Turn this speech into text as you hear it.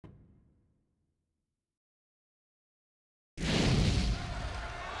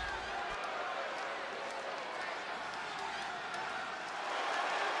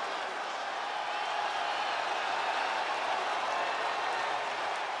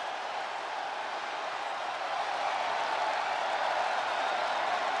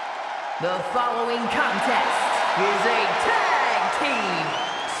The following contest is a tag team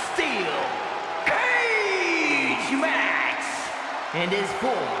steel cage match and is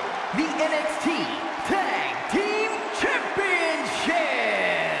for the NXT Tag Team Championship.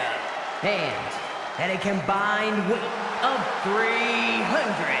 And at a combined weight of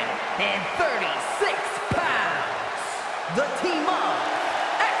 336 pounds, the team of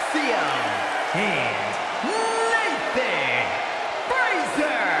Axiom and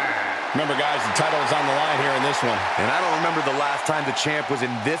Frazer. Remember, guys, the title is on the line here in this one. And I don't remember the last time the champ was in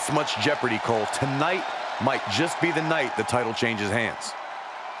this much jeopardy, Cole. Tonight might just be the night the title changes hands.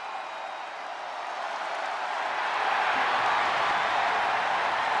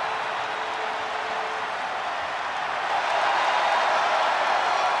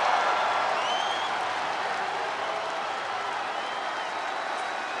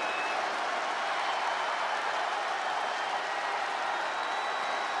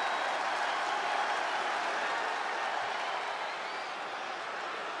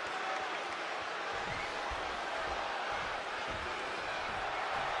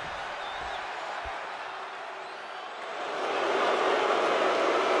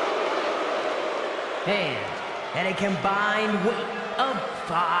 And at a combined weight of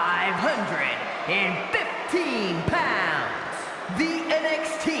 515 pounds, the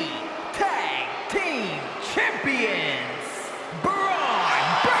NXT Tag Team Champions, Braun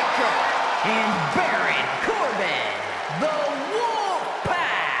Breaker and Baron Corbin, the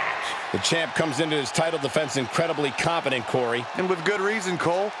Wolfpack. The champ comes into his title defense incredibly confident, Corey. And with good reason,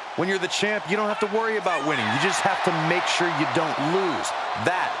 Cole. When you're the champ, you don't have to worry about winning. You just have to make sure you don't lose.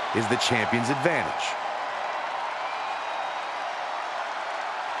 That is the champion's advantage.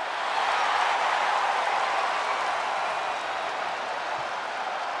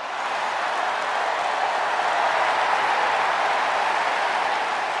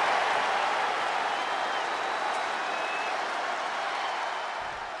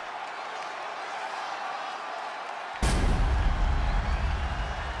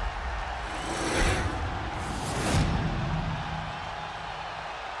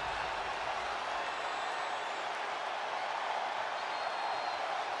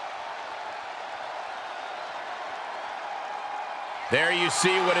 There you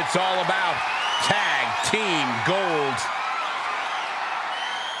see what it's all about. Tag Team Gold.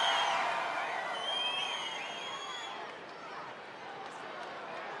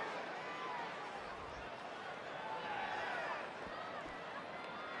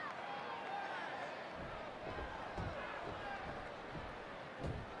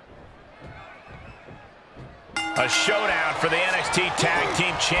 A showdown for the NXT Tag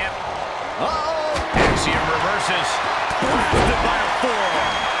Team Champ. Axiom reverses. Blasted by a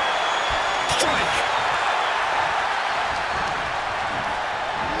forearm. Strike.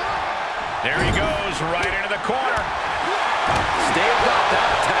 There he goes, right into the corner. Staved off that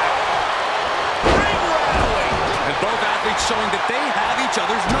attack. Ring rattling. And both athletes showing that they have each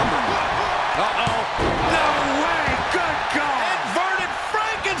other's number. Uh-oh. No way. Good God. Inverted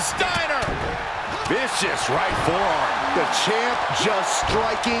Frankensteiner. Vicious right forearm. The champ just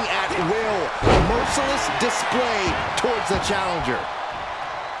striking at will. A merciless display towards the challenger.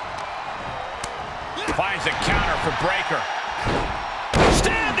 Finds a counter for Breaker.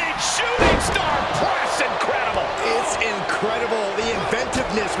 Standing shooting star press. Incredible. It's incredible, the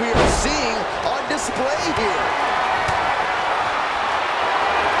inventiveness we are seeing on display here.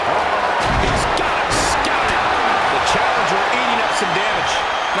 He's got him scouted. The challenger eating up some damage.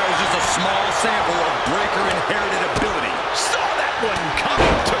 That was just a small sample of Breaker inherited ability. Saw that one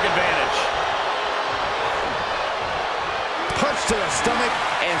coming, took advantage. Punch to the stomach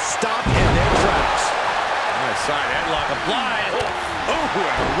and stop in their tracks. Nice side headlock applied. Oh,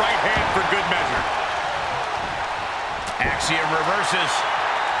 and a right hand for good measure. Axiom reverses.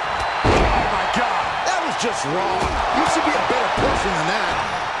 Oh my God, that was just wrong. You should be a better person than that.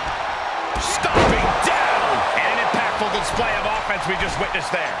 Stomping down. And an impactful display of offense we just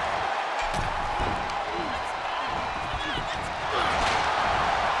witnessed there.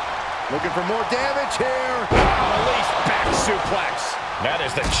 Looking for more damage here. Release back suplex. That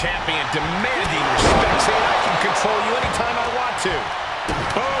is the champion demanding respect, saying I can control you anytime I want to.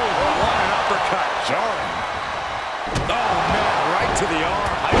 Boom, what an uppercut. Jarring. Oh, man, right to the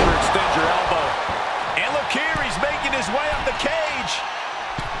arm. Hyperextend your elbow. And look here, he's making his way up the cage.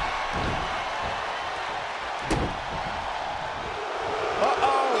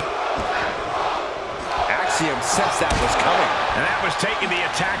 Axiom sensed that was coming. And that was taking the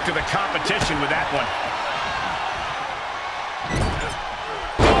attack to the competition with that one.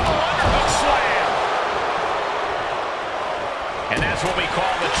 is what we call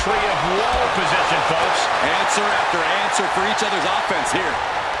the tree of woe position, folks. Answer after answer for each other's offense here.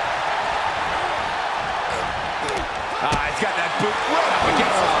 He's got that boot right up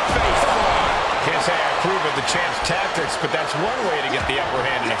against his face. Can't say I approve of the champ's tactics, but that's one way to get the upper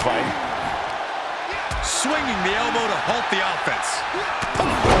hand in a fight. Swinging the elbow to halt the offense.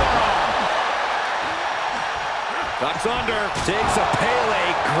 Ducks under, takes a Pele,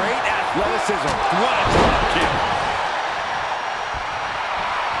 great athleticism. What a drop kick.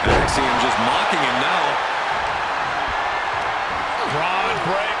 Axiom just mocking him now. Braun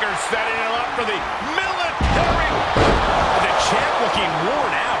Breaker setting him up for the military. The champ looking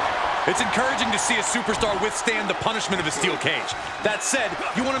worn out. It's encouraging to see a superstar withstand the punishment of a steel cage. That said,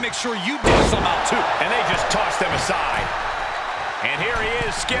 you want to make sure you dish some out too. And they just tossed them aside. And here he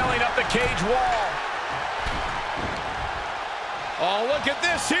is scaling up the cage wall. Oh, look at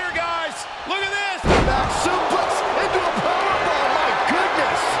this here, guys. Look at this. Back suplex into a powerbomb. My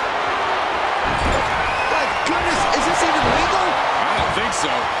goodness. My goodness, is this even legal? I don't think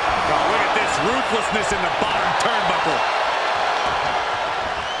so. Oh, look at this ruthlessness in the bottom turnbuckle.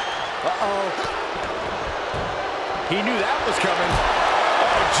 Uh-oh. He knew that was coming.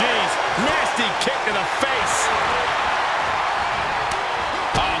 Oh, jeez. Nasty kick to the face.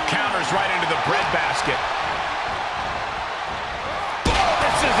 Oh, counters right into the breadbasket. Oh,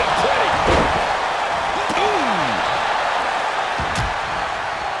 this isn't pretty. Ooh.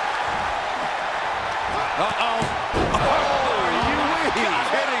 Uh-oh. Oh, you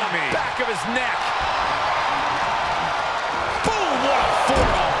kidding me? Back of his neck. Boom, what a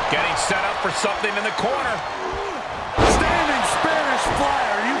forearm. Getting set up for something in the corner. Standing Spanish fly,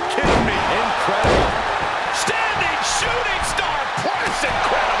 are you kidding me? Incredible. Standing shooting star press,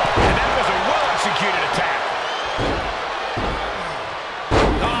 incredible. And that was a well-executed attack.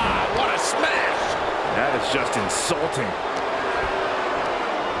 Ah, what a smash. That is just insulting.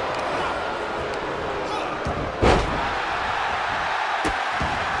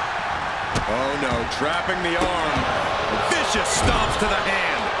 Oh no, trapping the arm. Vicious stomps to the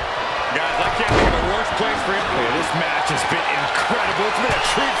hand. Guys, I can't think of a worse place for him. This match has been incredible. It's been a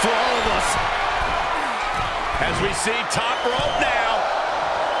treat for all of us. As we see top rope now.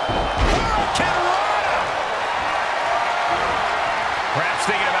 Hurricanrana! Perhaps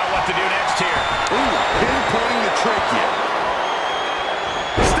thinking about what to do next here. Ooh, pinpointing the trachea.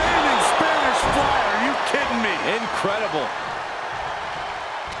 Standing Spanish fly, are you kidding me? Incredible.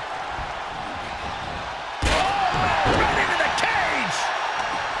 Right into the cage!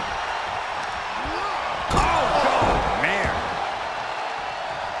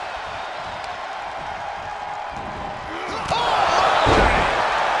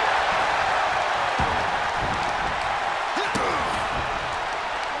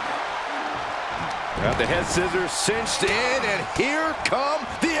 Got the head scissors cinched in, and here come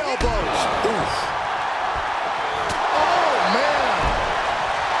the elbows. Oof. Oh, man.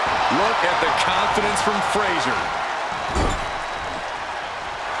 Look at the confidence from Frazer.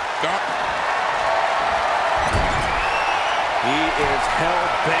 He is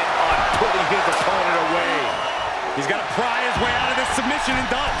hell-bent on putting his opponent away. He's got to pry his way out of this submission and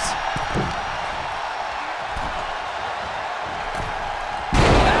does.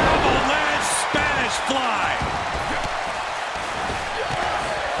 Avalanche Spanish fly.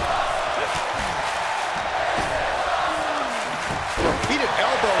 Repeated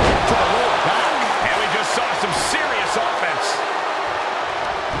elbow to the lower back. And we just saw some serious offense.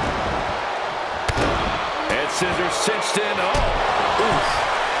 Head scissors cinched in. Oh, oof.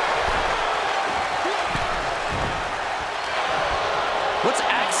 What's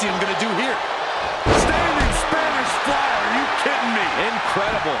Axiom gonna do here? Standing Spanish fly, are you kidding me?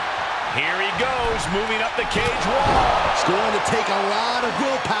 Incredible. Here he goes, moving up the cage wall. It's going to take a lot of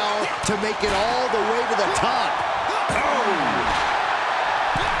willpower to make it all the way to the top.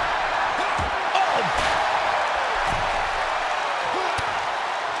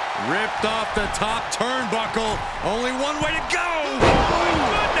 Ripped off the top turnbuckle. Only one way to go. Oh, my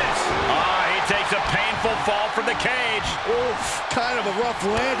goodness. He takes a painful fall from the cage. Oof, kind of a rough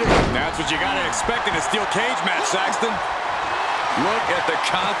landing. That's what you got to expect in a steel cage match, Saxton. Look at the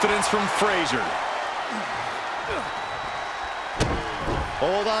confidence from Frazer.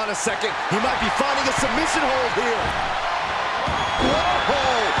 Hold on a second. He might be finding a submission hold here.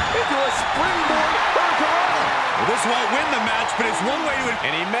 Whoa! Into a springboard hurricanrana. Well, this won't win the match, but it's one way to...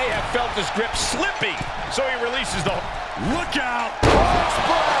 And he may have felt his grip slipping, so he releases the... Look out!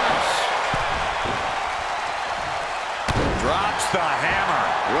 Splash! Drops the hammer.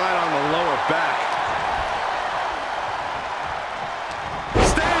 Right on the lower back.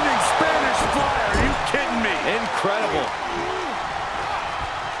 Standing Spanish fly, are you kidding me? Incredible.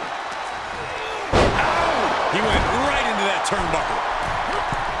 turnbuckle.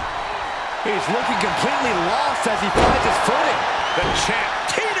 He's looking completely lost as he finds his footing. The champ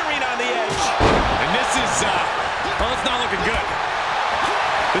teetering on the edge. And this is, well, it's not looking good.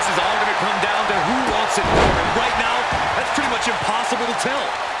 This is all going to come down to who wants it more. And right now, that's pretty much impossible to tell.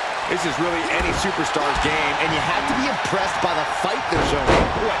 This is really any superstar's game, and you have to be impressed by the fight they're showing.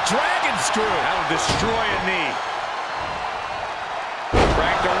 What dragon screw? That'll destroy a knee.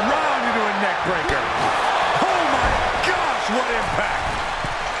 Cranked around into a neck breaker. Oh my gosh, what impact!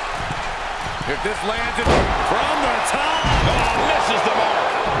 If this lands it from the top. Oh, misses the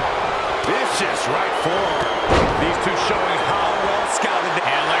mark. Vicious right forearm. These two showing how well scouted they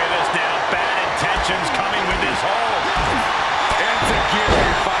are. And look at this now. Bad intentions coming with this hold. And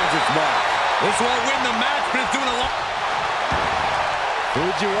Tajiri finds its mark. This won't win the match, but it's doing a lot.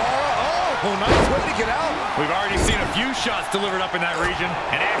 Fujiwara, oh, nice way to get out. We've already seen a few shots delivered up in that region.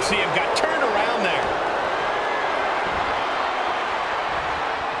 And Axiom got turned around there.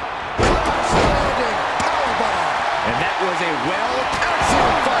 Standing powerbomb. And that was a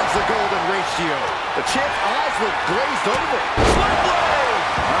Axiom finds the golden ratio. The champ's eyes look glazed over. Slipblade!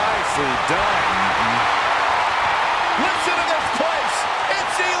 Nicely done. Listen to this place.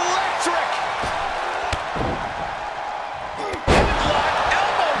 It's electric. Headlock,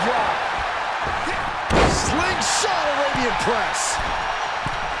 elbow drop. Slingshot Arabian press.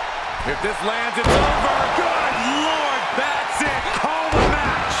 If this lands, it's over. Good Lord, that's it. Call the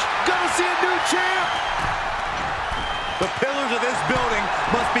match. Gonna see a new champ. The pillars of this building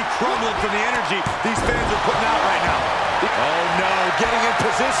must be crumbling from the energy these fans are putting out right now. Oh no, getting in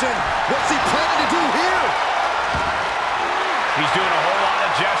position. What's he planning to do here? He's doing a whole lot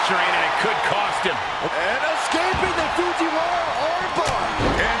of gesturing, and it could cost him. And escaping the Fujiwara armbar.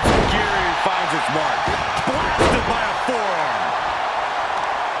 And Tajiri finds its mark. Blasted by a forearm.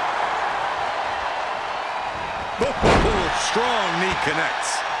 Strong knee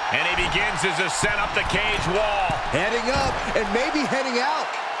connects. And he begins his ascent up the cage wall. Heading up and maybe heading out.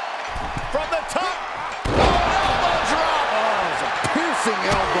 From the top. Oh, elbow drop. Oh, it's a piercing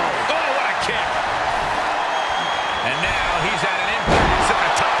elbow. Oh, what a kick. And now he's at an impact at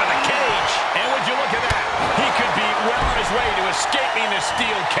the top of the cage. And would you look at that? He could be well on his way to escaping the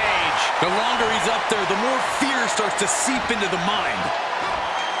steel cage. The longer he's up there, the more fear starts to seep into the mind.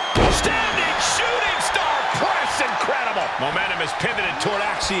 Standing shooting star press, incredible. Momentum is pivoted toward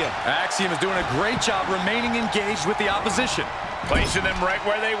Axiom. Axiom is doing a great job remaining engaged with the opposition. Placing them right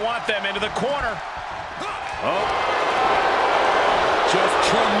where they want them, into the corner. Oh. Just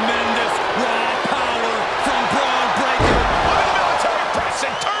tremendous raw power from Braun Breaker. With a military press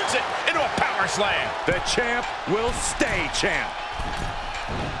and turns it into a power slam. The champ will stay champ.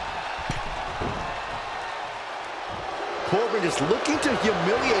 Corbin is looking to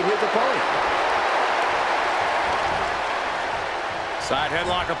humiliate his opponent. Side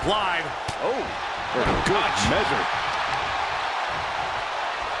headlock applied. Oh, for a good measure.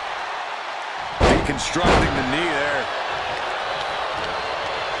 Deconstructing the knee there.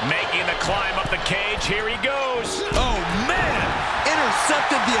 Making the climb up the cage. Here he goes. Oh, man!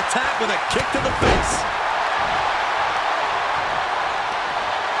 Intercepted the attack with a kick to the face.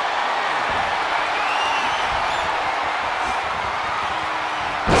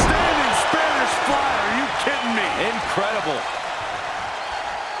 Standing Spanish fly. Are you kidding me? Incredible.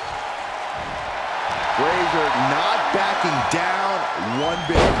 Frazer not backing down one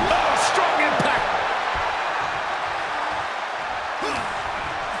bit. Oh, strong impact.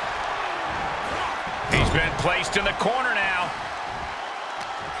 He's been placed in the corner now.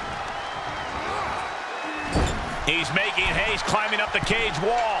 He's making haste, climbing up the cage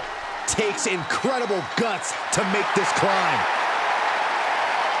wall. Takes incredible guts to make this climb.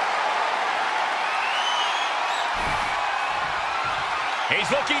 He's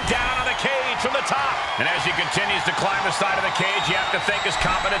looking down on the cage from the top. And as he continues to climb the side of the cage, you have to think his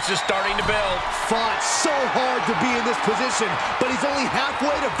confidence is starting to build. Fought so hard to be in this position, but he's only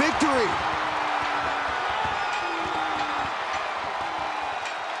halfway to victory.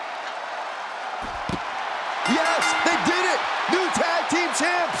 Yes, they did it! New tag team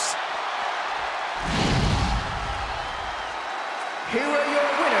champs! Here are your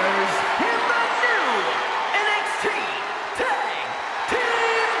winners in the new NXT Tag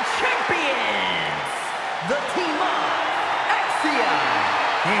Team Champions, the team of Axiom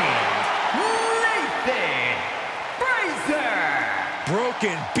and Nathan Frazer.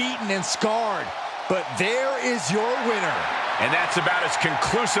 Broken, beaten, and scarred, but there is your winner. And that's about as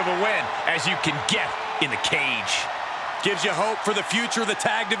conclusive a win as you can get in the cage. Gives you hope for the future of the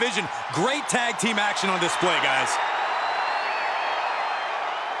tag division. Great tag team action on display, guys.